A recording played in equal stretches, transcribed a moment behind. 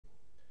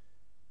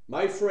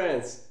My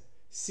friends,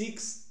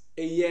 6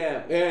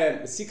 p.m.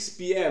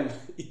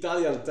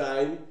 Italian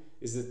time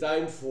is the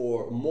time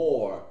for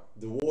more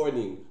the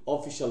warning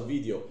official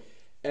video.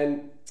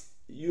 And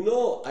you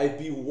know I've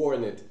been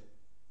warned,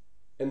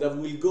 and I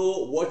will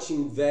go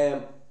watching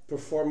them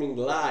performing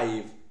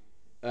live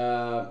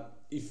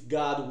if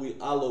God will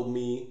allow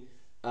me.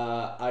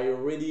 I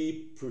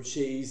already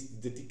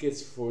purchased the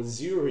tickets for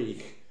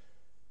Zurich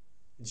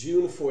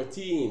June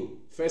 14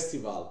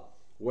 festival,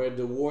 where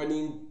the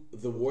warning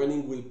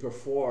will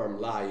perform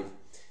live.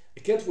 I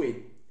can't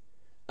wait.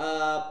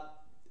 Uh,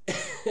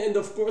 and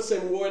of course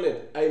I'm warned.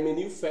 I'm a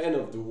new fan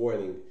of the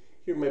warning.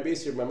 Here my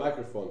bass, here my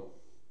microphone.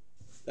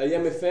 I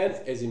am a fan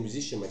as a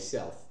musician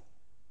myself.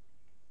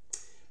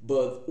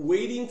 But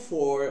waiting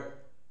for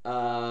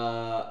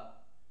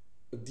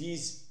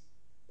this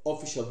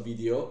official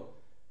video,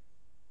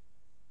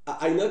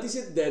 I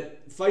noticed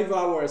that 5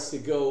 hours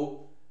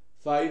ago,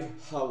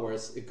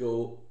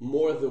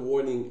 more the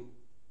warning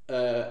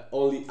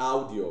only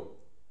audio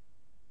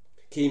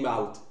came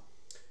out.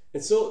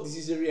 And so this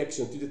is a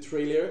reaction to the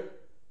trailer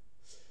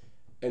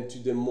and to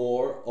the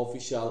more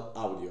official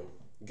audio.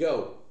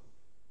 Go!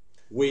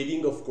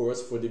 Waiting, of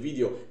course, for the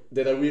video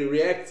that I will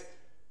react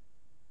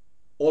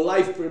on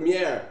live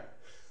premiere.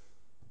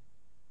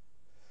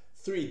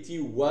 3,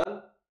 2,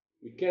 1.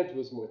 We can't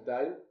waste more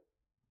time.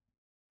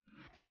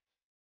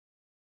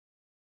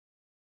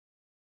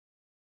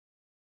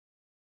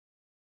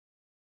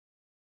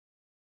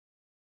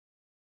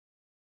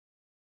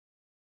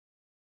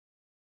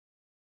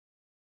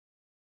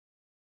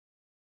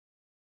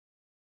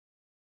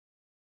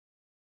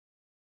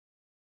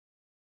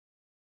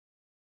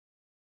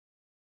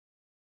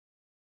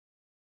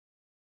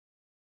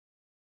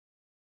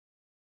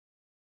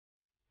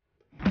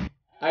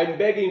 I'm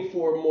begging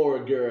for more,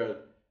 girl.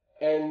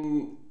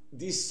 And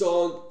this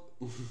song,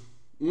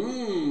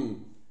 mmm,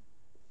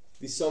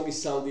 this song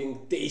is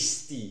sounding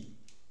tasty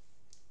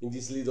in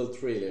this little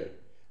trailer.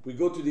 We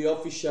go to the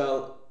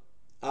official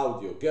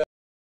audio. Go.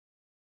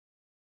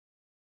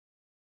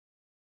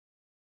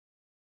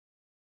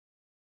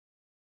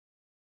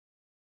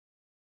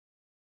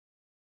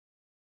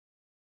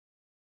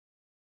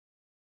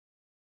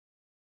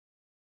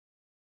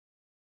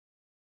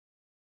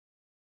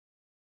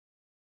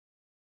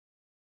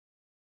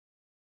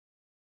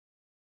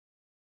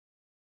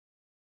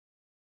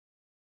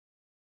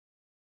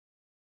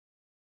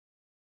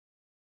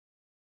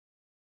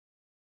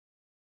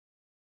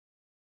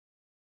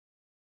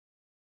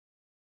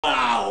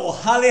 Wow,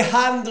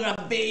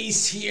 Alexandra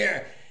bass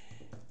here.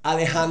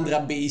 Alexandra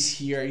bass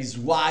here is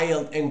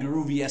wild and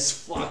groovy as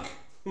fuck.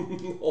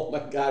 Oh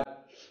my god.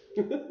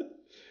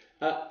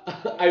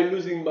 I'm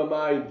losing my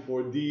mind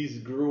for this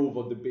groove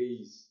of the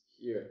bass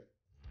here.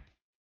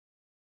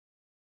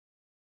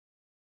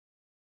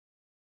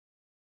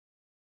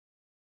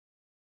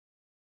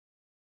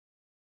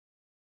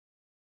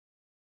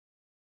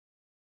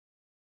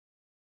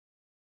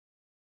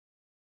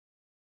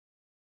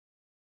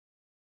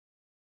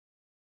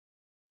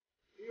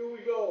 Here we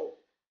go.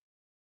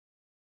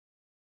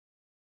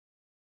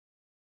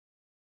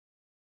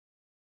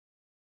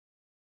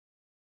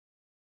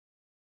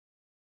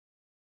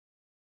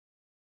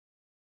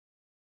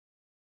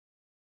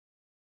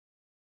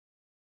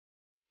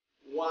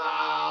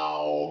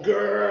 Wow,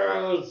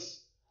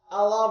 girls!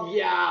 I love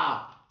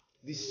ya!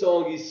 This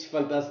song is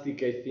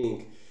fantastic, I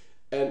think.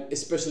 And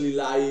especially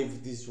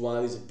live, this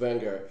one is a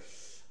banger.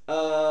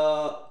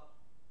 Uh,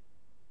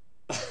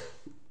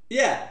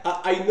 yeah,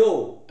 I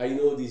know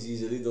this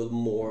is a little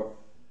more,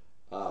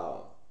 uh,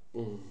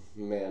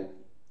 man,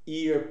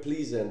 ear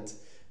pleasant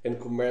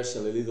and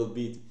commercial, a little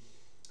bit,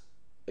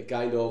 a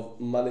kind of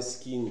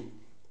Maneskin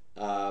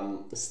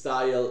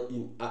style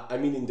I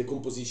mean in the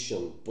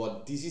composition,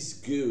 but this is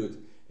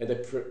good,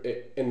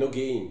 and no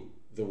game.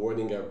 The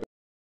wording are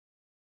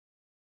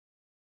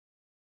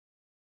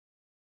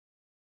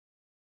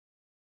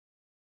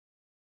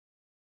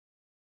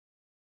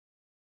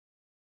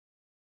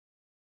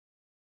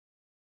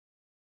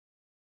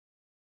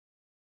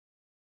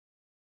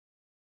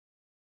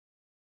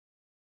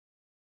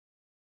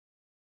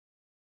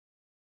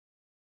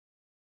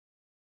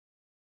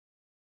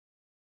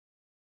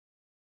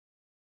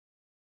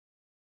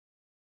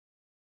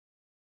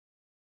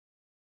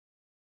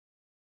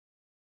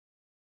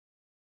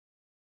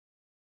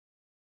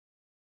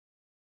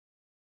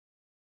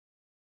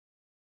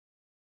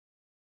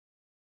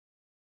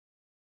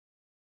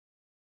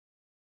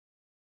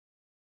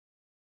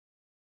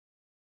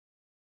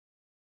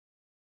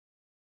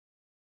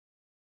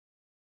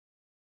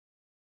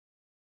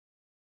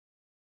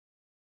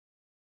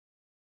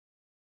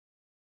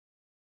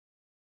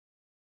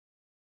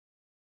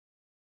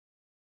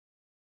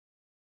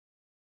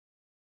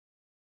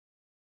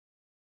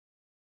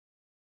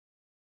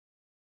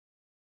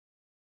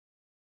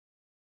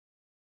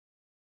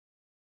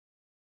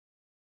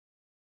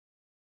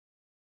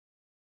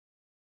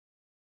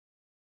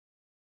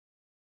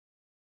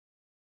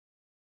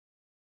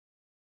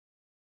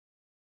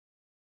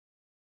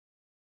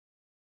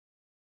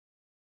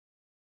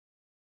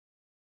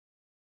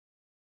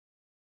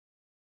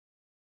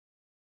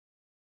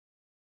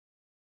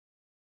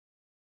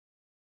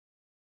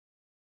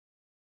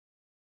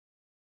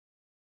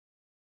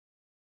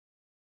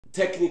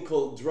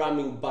technical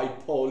drumming by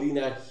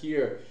Paulina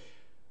here,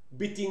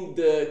 beating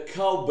the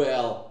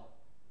cowbell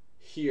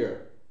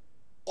here.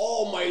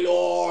 Oh my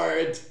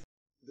lord!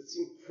 That's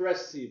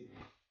impressive.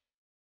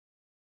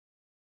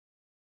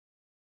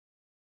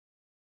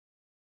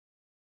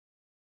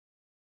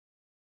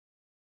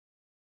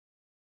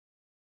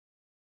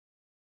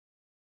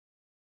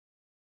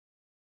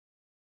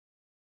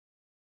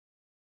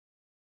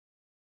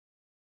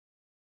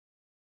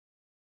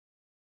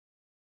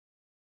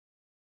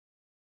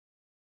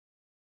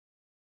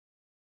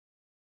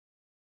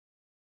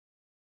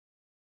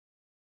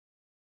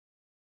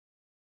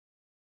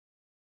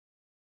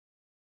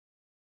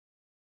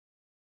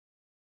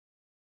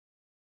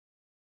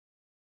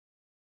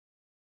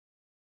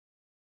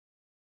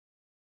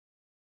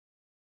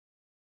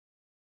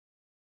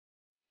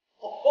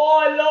 Oh,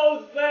 I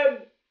love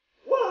them!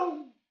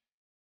 Wow!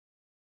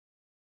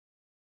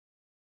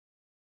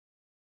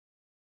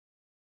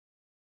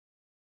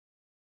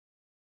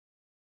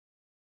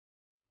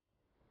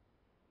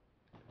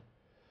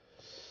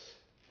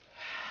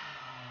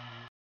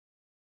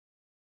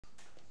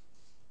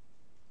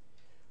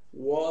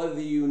 What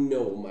do you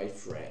know, my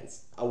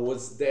friends? I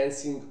was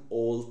dancing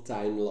all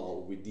time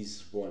long with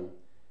this one.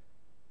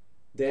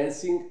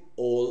 Dancing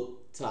all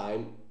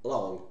time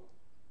long.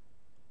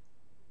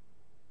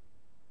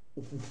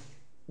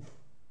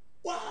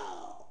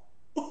 Wow!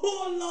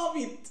 Oh, I love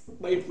it,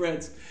 my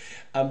friends.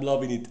 I'm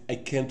loving it. I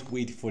can't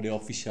wait for the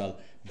official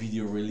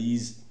video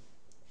release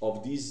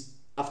of this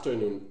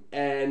afternoon.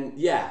 And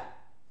yeah,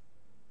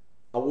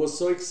 I was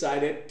so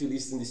excited to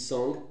listen to this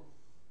song.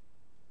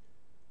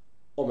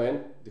 Oh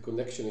man, the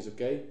connection is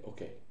okay?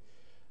 Okay.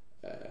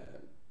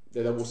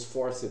 That I was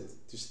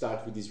forced to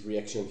start with this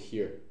reaction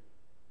here.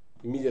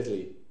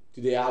 Immediately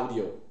to the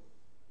audio.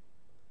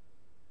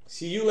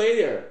 See you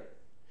later.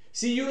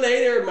 See you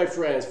later, my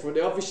friends, for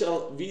the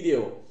official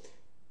video.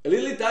 A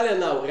little Italian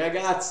now.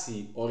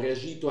 Ragazzi, ho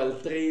reagito al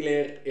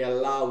trailer e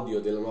all'audio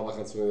della nuova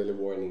canzone delle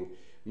Warning,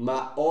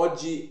 ma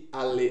oggi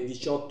alle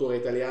 18 ora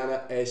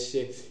italiana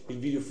esce il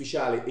video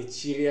ufficiale e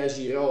ci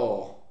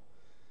reagirò.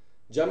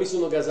 Già mi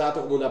sono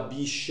gasato come una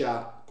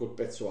biscia col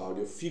pezzo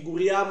audio,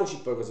 figuriamoci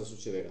poi cosa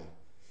succederà.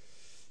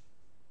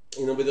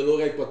 E non vedo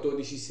l'ora il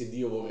 14, se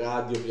Dio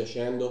vorrà, Dio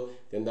piacendo,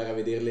 di andare a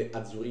vederle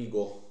a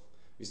Zurigo,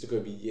 visto che ho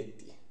i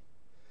biglietti.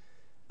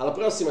 Alla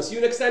prossima, see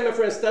you next time, my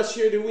friends. Touch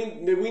here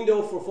the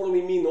window for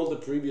following me in all the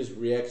previous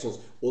reactions,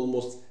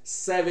 almost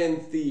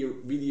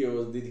 70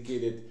 videos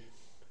dedicated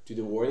to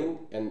the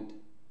Warning, and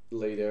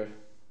later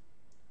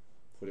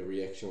for the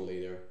reaction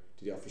later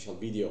to the official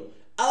video.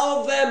 I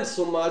love them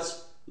so much.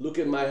 Look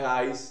at my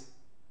eyes,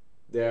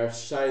 they are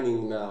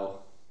shining now.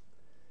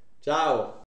 Ciao!